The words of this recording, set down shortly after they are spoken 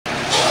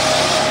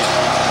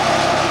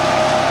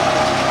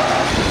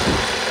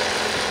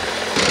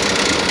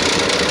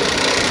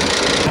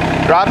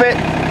Drop it?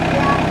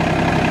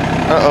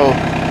 Uh-oh.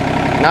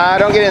 Nah,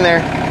 don't get in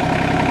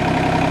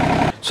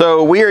there.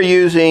 So we are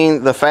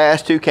using the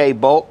Fast 2K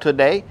Bulk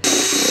today.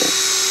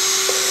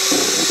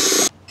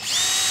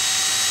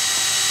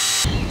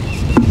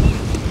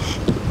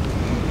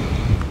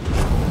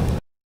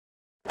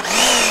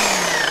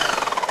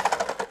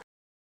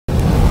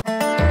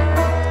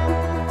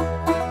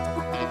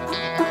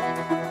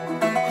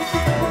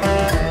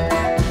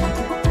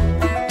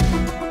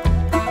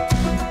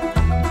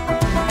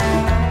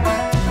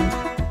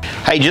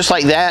 Hey, just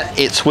like that,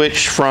 it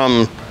switched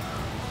from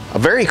a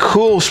very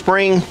cool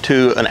spring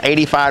to an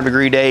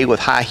 85-degree day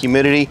with high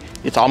humidity.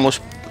 It's almost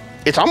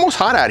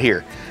hot out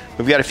here.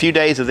 We've got a few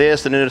days of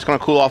this, and then it's going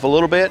to cool off a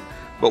little bit.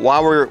 But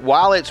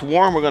while it's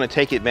warm, we're going to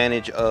take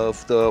advantage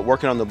of the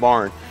working on the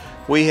barn.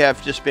 We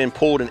have just been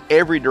pulled in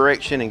every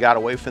direction and got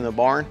away from the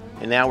barn,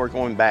 and now we're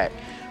going back.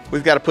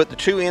 We've got to put the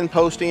 2 end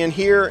posts in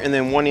here, and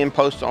then 1 end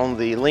post on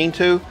the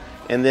lean-to,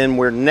 and then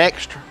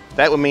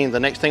that would mean the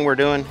next thing we're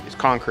doing is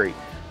concrete.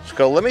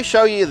 So let me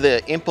show you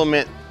the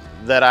implement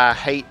that I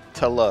hate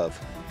to love.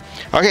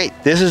 Okay,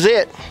 this is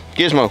it.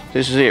 Gizmo,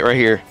 this is it right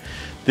here.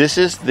 This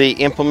is the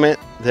implement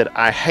that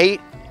I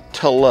hate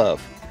to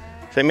love.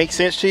 Does that make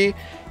sense to you?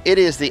 It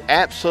is the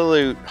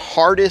absolute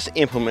hardest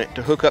implement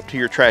to hook up to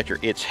your tractor.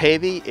 It's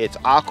heavy, it's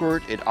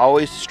awkward, it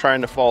always is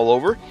trying to fall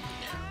over.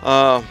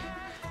 I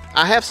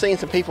have seen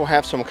some people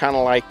have some kind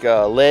of like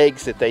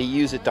legs that they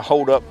use it to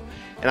hold up,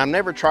 and I've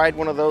never tried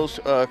one of those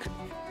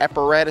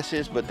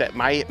apparatuses, but that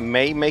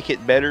may make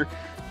it better,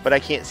 but I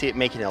can't see it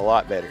making it a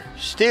lot better.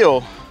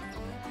 Still,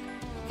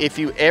 if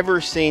you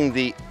ever seen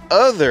the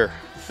other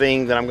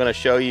thing that I'm going to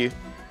show you,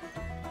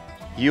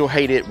 you'll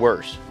hate it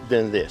worse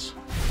than this.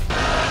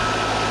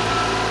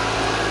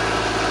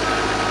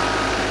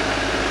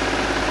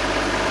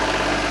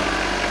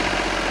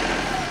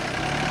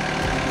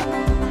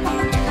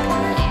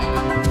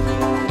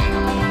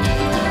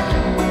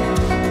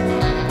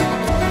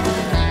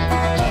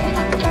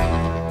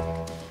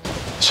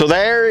 So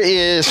there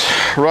is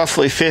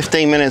roughly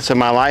 15 minutes of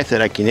my life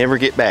that I can never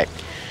get back.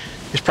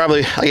 It's probably,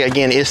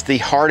 again, it's the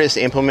hardest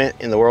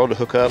implement in the world to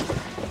hook up.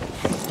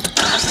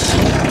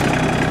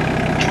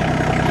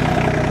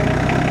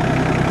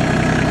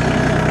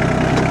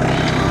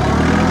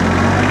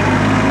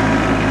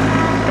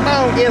 Come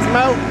on,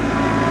 Gizmo.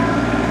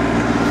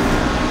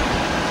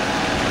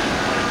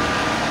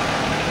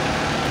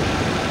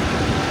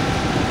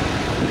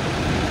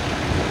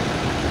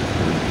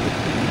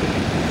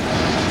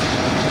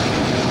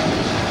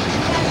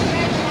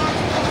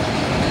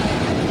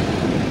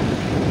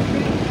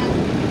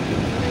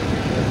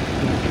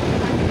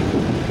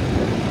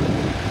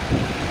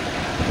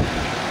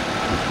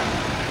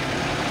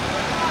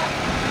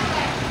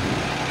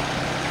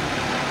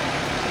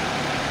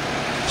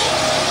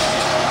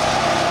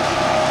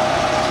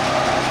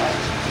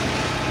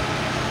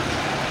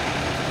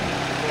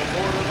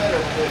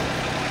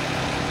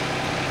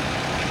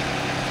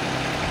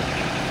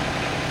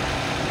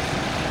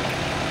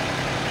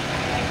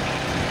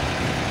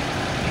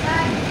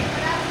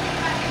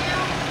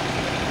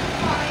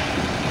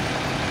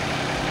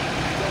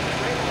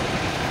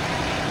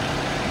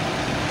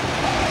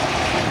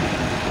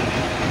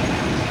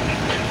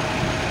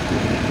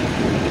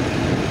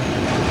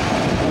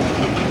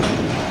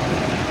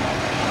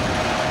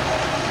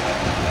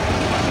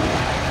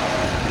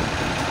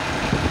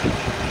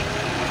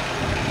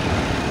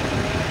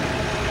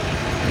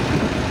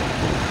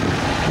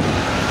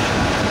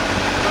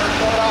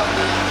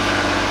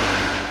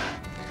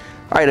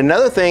 All right,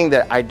 another thing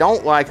that I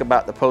don't like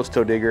about the post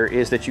toe digger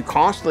is that you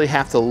constantly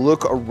have to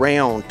look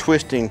around,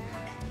 twisting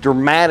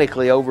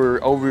dramatically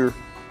over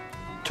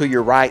to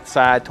your right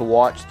side to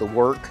watch the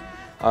work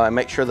and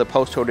make sure the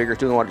post toe digger is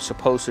doing what it's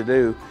supposed to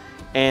do.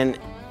 And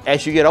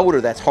as you get older,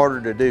 that's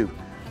harder to do.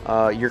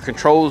 Your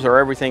controls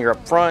everything are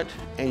up front,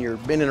 and you're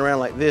bending around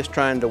like this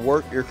trying to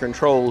work your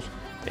controls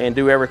and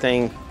do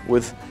everything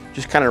with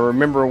just kind of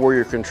remembering where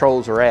your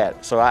controls are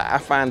at. So I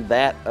find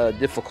that a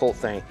difficult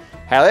thing.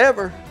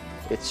 However,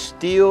 it's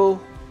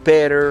still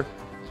better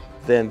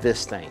than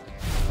this thing.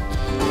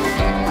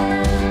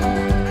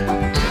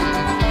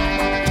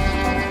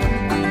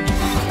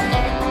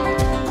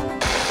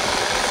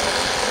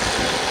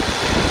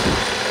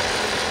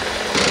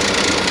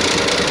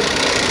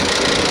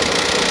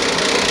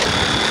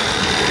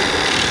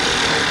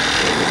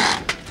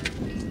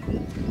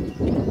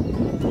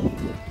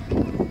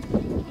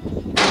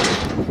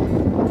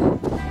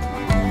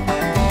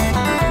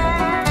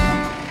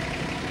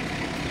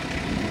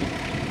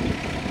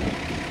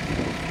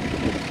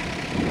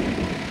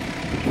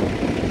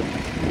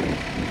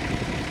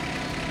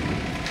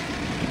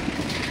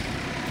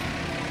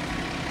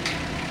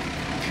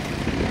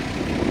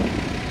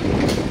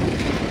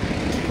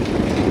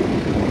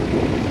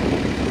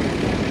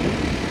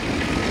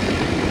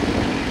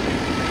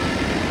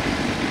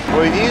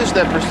 We've used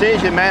the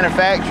precision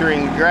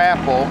manufacturing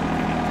grapple,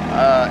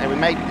 and we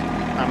made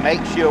a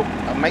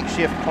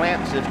makeshift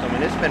clamp system,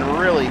 and it's been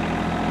really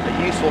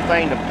a useful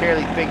thing to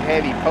carry these big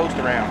heavy posts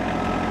around.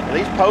 Now,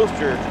 these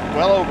posts are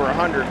well over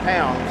 100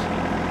 pounds,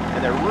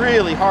 and they're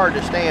really hard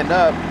to stand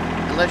up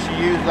unless you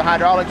use the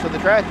hydraulics of the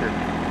tractor.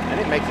 And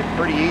it makes it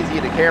pretty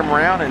easy to carry them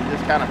around and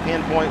just kind of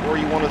pinpoint where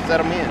you want to set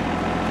them in.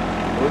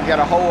 We've got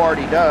a hole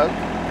already dug.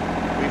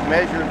 We've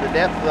measured the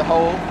depth of the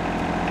hole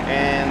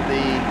and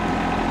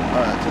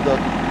to the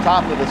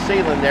top of the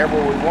ceiling there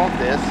where we want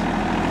this.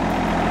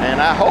 And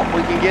I hope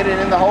we can get it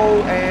in the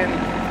hole and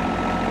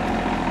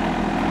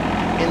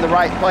in the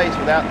right place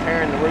without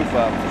tearing the roof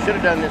up. We should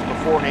have done this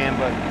beforehand,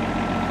 but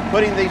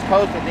putting these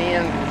posts at the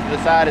end was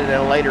decided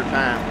at a later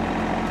time.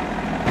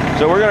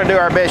 So we're going to do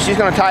our best. She's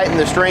going to tighten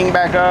the string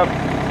back up.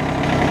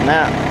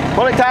 Now,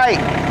 pull it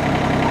tight.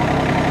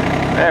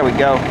 There we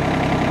go.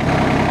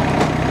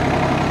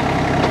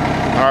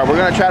 All right, we're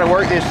going to try to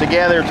work this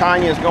together.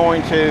 Tanya's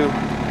going to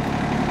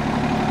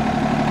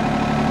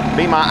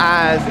be my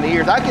eyes and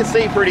ears. I can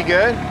see pretty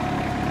good,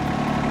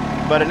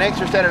 but an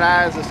extra set of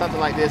eyes in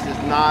something like this is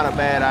not a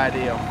bad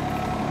idea.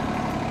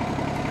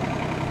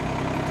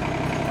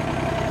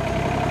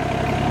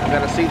 I've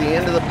got to see the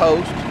end of the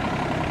post.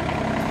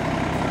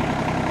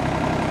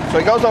 So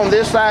it goes on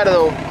this side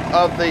of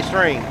the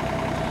string.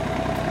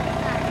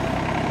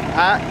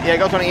 Yeah, it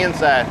goes on the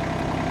inside.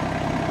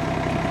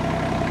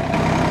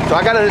 So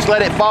I gotta just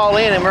let it fall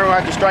in and we're gonna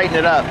have to straighten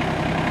it up.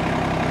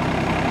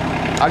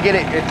 I'll get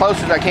it as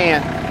close as I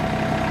can.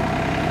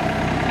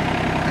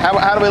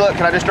 How do we look?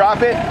 Can I just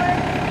drop it?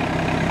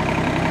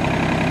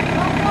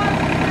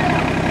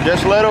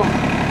 Just a little?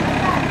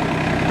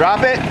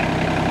 Drop it?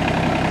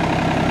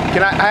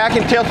 I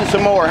can tilt it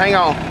some more, hang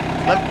on.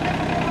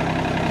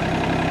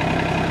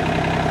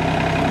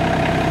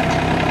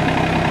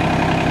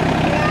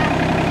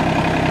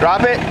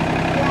 Drop it?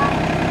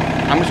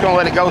 I'm just gonna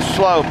let it go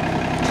slow.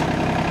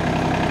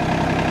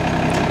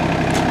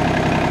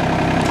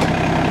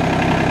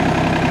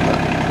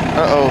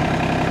 Uh-oh.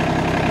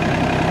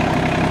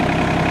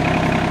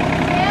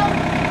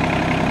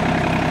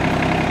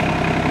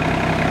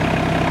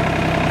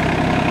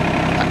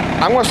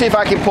 I'm gonna see if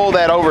I can pull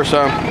that over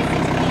some.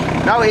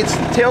 No, it's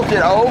tilted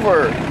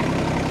over.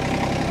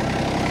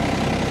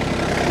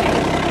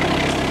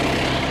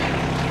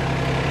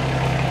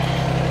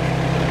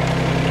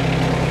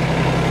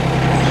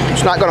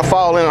 It's not going to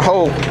fall in a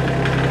hole. Hey,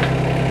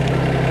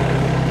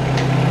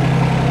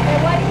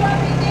 what do you want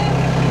me to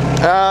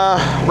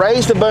do?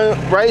 Raise the boom,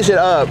 raise it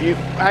up.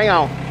 Hang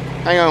on.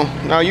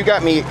 No, you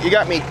got me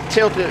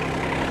tilted.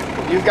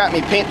 You've got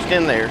me pinched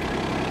in there. I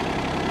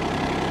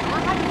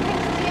don't have to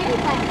pinch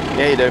anything.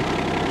 Yeah, you do.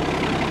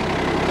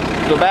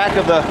 The back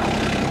of the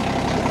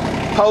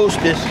post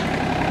is.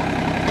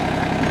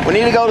 We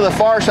need to go to the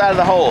far side of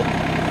the hole.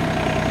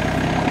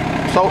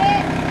 So.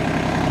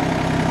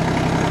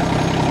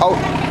 Oh.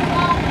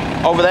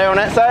 Over there on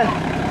that side?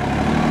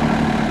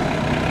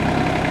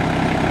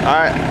 All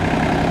right.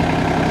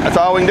 That's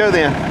all we can do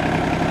then.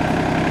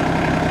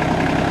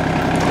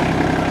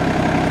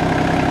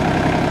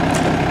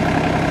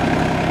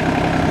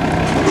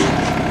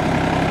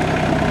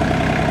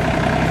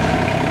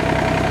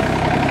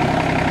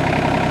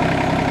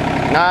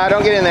 Nah,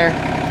 don't get in there.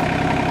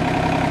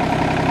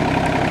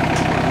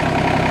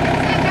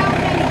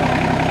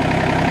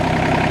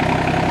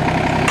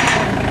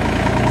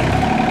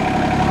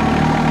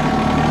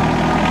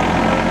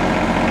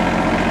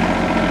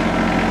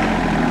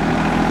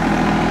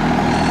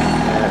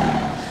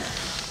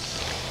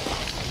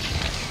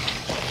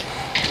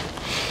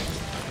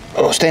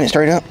 Oh, stand it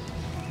straight up.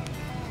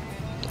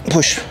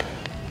 Push.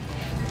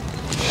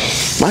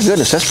 My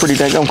goodness, that's pretty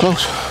daggone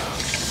close.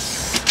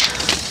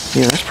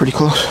 Yeah, that's pretty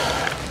close.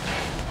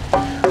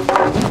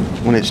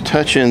 When it's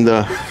touching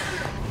the,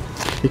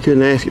 you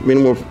couldn't ask it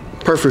being more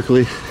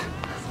perfectly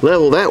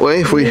level that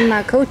way. If we,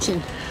 my coaching.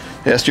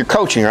 Yeah, that's your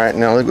coaching right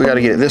now. We got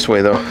to get it this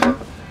way though.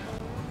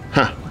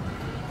 Huh?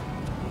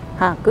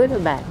 Huh? Good or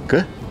bad?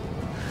 Good.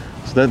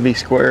 So that'd be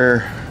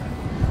square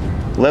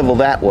level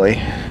that way,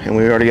 and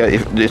we already got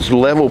it's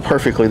level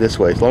perfectly this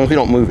way as long as we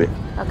don't move it.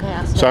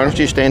 Okay. So I don't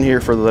you stand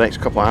here for the next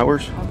couple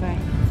hours. Okay.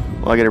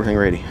 Well, I get everything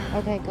ready.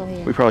 Okay, go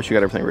ahead. We probably should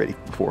got everything ready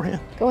beforehand.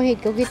 Go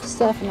ahead, go get the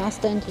stuff, and I'll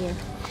stand here.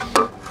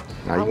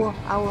 I will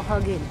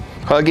hug it.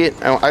 Hug it.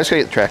 I just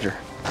gotta get the tractor.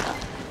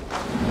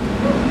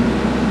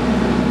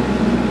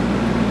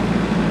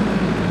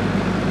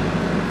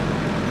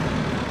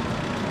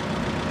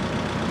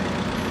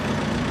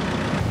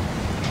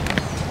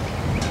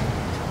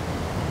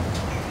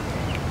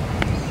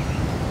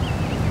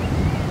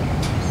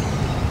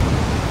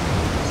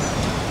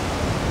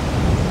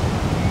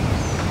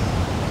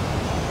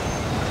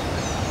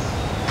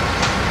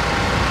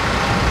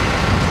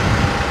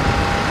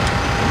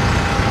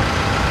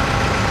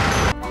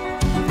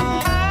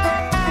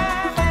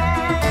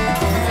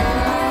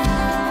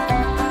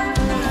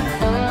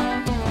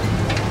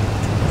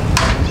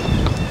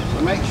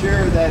 Make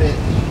sure that it's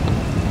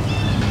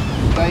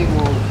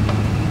stable.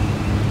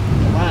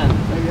 The line,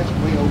 maybe that's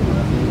way over,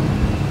 I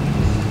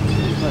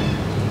think.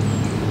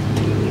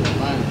 The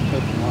line is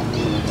touching a lot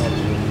more than I thought it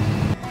would.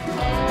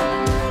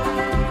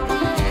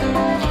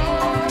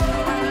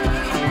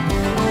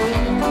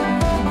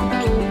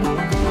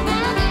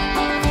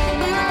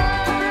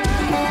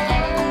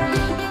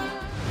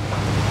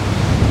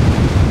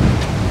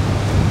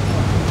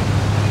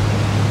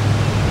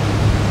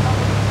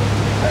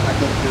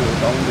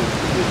 all I'm doing.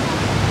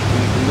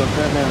 You can look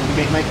right now. You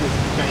can't make this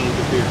change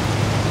up here.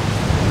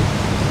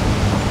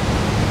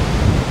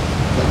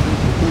 But you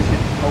can push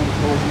it, hold it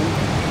towards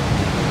you.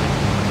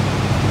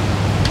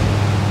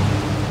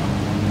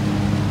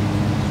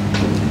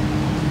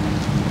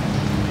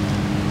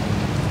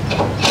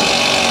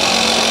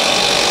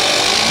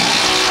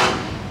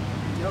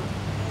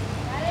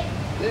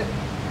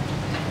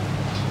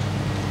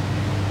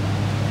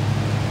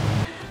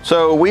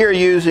 So we are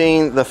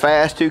using the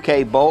Fast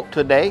 2K bulk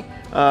today.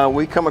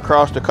 We come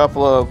across a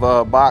couple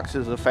of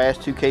boxes of Fast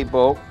 2K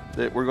bulk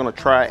that we're going to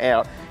try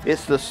out.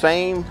 It's the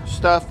same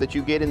stuff that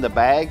you get in the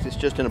bags, it's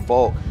just in a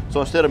bulk. So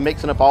instead of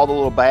mixing up all the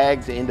little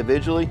bags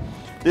individually,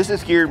 this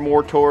is geared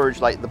more towards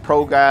like the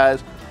pro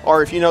guys,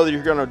 or if you know that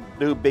you're going to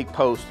do big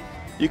posts,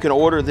 you can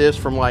order this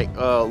from like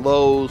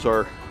Lowe's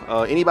or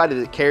anybody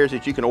that cares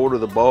that you can order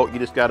the bulk. You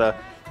just gotta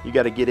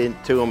get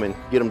into them and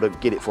get them to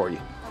get it for you.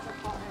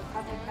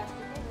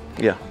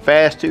 Yeah,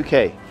 Fast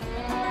 2K.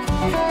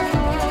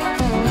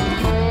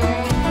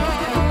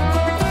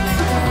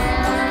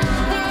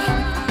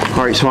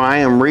 All right, so I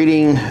am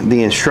reading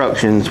the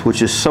instructions,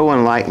 which is so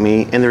unlike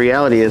me. And the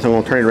reality is, I'm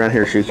gonna turn it around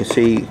here so you can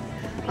see,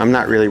 I'm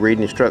not really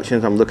reading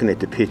instructions, I'm looking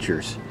at the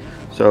pictures.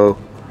 So,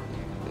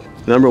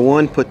 number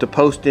 1, put the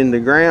post in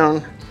the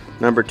ground.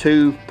 Number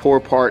 2,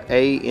 pour part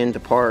A into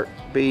part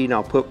B.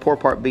 No, pour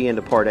part B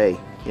into part A.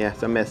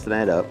 Yes, I messed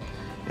that up.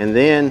 And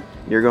then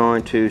you're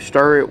going to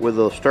stir it with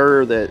a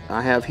stirrer that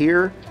I have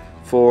here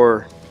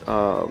for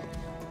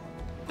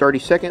 30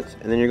 seconds,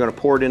 and then you're going to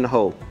pour it in the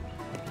hole.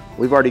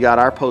 We've already got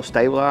our post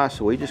stabilized,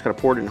 so we just got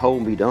to pour it in the hole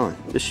and be done.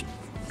 This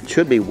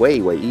should be way,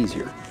 way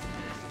easier.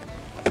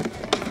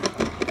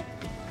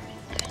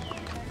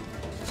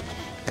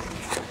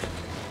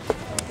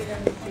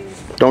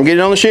 Don't get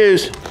it on the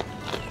shoes.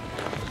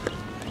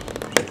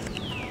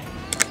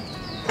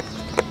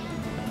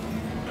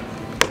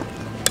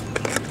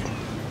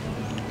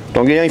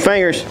 Don't get any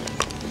fingers.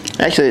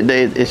 Actually,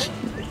 it's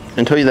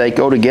until they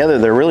go together,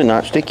 they're really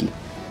not sticky.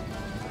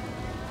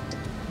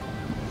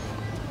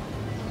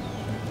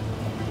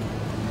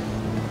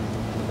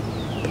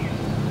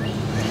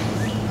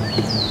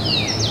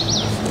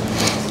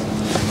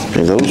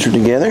 Okay, those are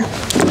together.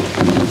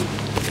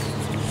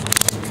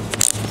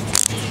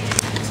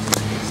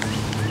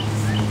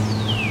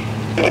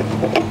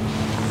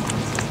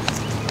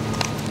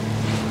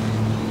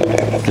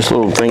 This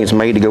little thing is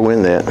made to go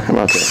in that. How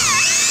about that?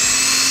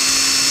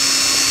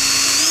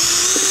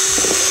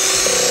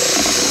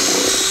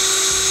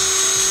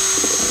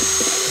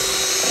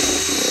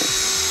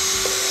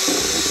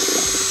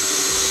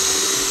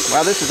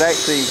 Wow, this is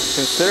actually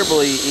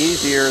considerably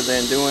easier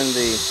than doing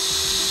the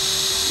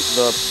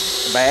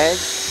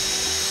bags.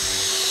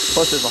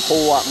 Plus there's a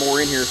whole lot more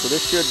in here, so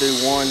this should do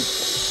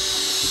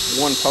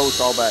one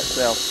post all by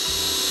itself.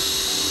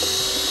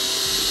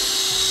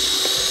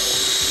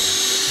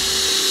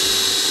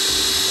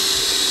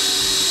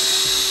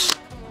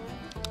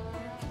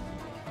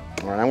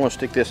 All right, I'm going to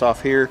stick this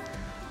off here.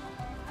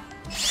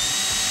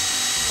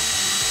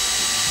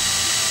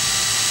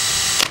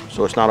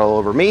 So it's not all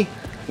over me.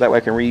 That way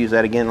I can reuse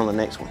that again on the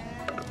next one.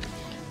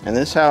 And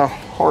this is how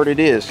hard it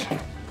is.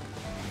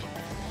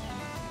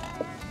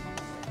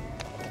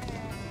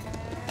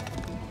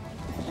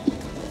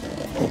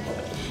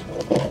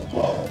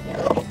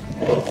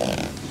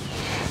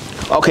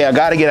 Okay, I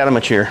gotta get out of my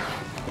chair.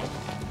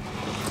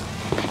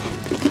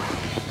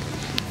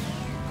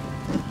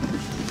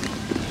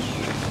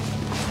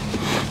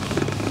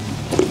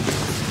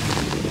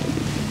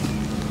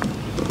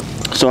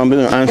 So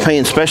I'm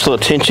paying special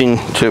attention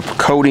to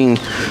coating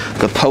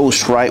the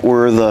post right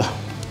where the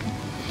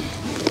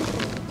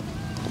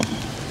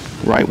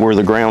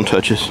ground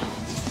touches.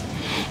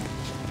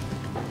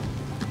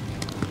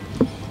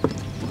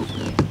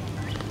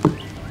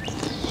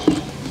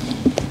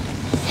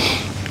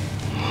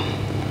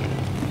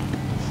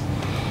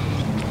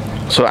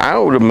 So I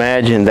would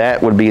imagine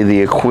that would be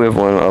the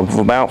equivalent of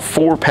about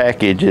 4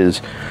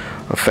 packages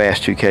of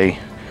Fast 2K.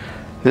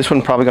 This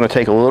one's probably going to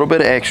take a little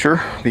bit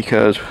extra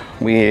because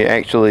we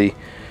actually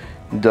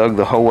dug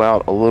the hole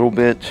out a little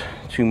bit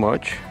too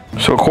much.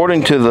 So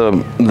according to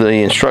the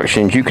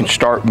instructions, you can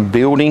start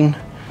building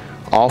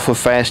off of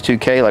Fast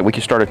 2K. Like we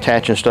can start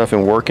attaching stuff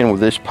and working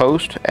with this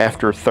post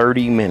after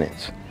 30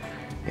 minutes.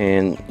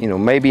 And you know,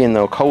 maybe in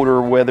the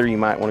colder weather you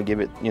might want to give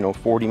it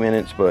 40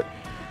 minutes, but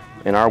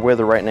in our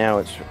weather right now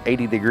it's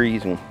 80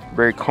 degrees and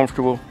very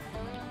comfortable.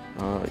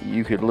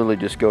 You could literally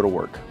just go to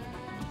work.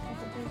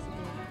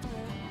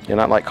 You're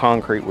not like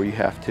concrete where you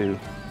have to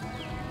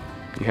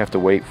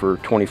wait for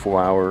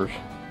 24 hours.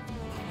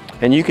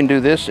 And you can do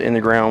this in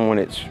the ground when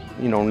it's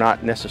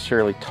not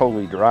necessarily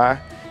totally dry.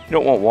 You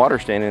don't want water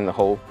standing in the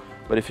hole,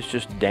 but if it's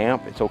just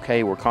damp, it's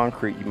okay. Where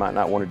concrete, you might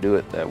not want to do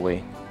it that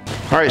way.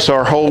 All right, so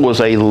our hole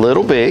was a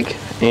little big,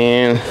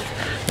 and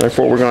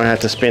therefore we're going to have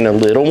to spend a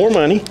little more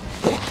money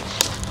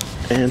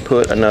and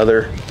put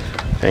another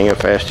thing of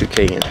Fast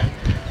 2K in.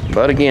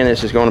 But again,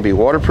 this is going to be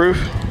waterproof,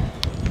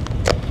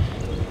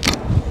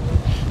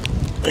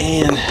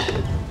 and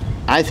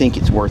I think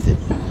it's worth it.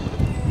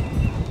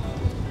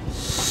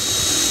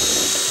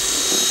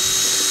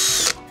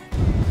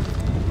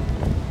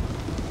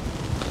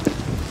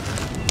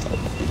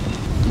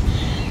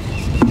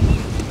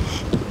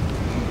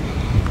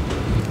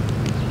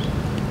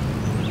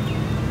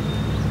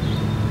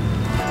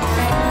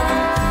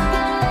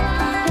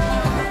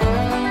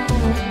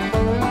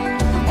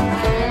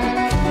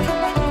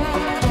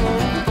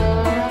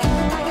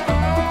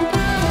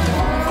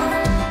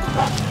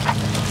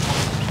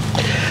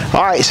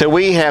 All right, so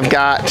we have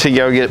got to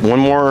go get one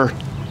more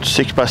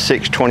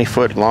 6x6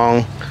 20-foot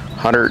long,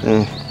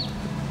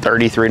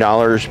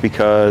 $133,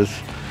 because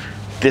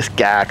this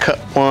guy cut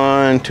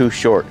one too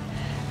short,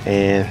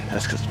 and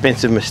that's an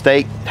expensive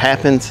mistake. It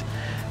happens,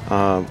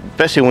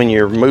 especially when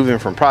you're moving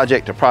from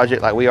project to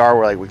project like we are,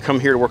 where like we come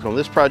here to work on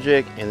this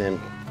project and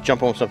then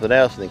jump on something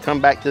else and then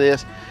come back to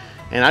this.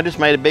 And I just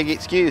made a big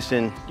excuse,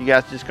 and you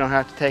guys are just gonna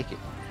have to take it.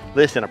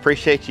 Listen, I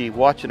appreciate you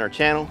watching our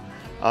channel.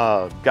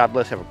 God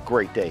bless, have a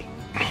great day.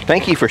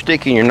 Thank you for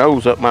sticking your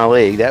nose up my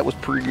leg. That was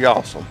pretty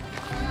awesome.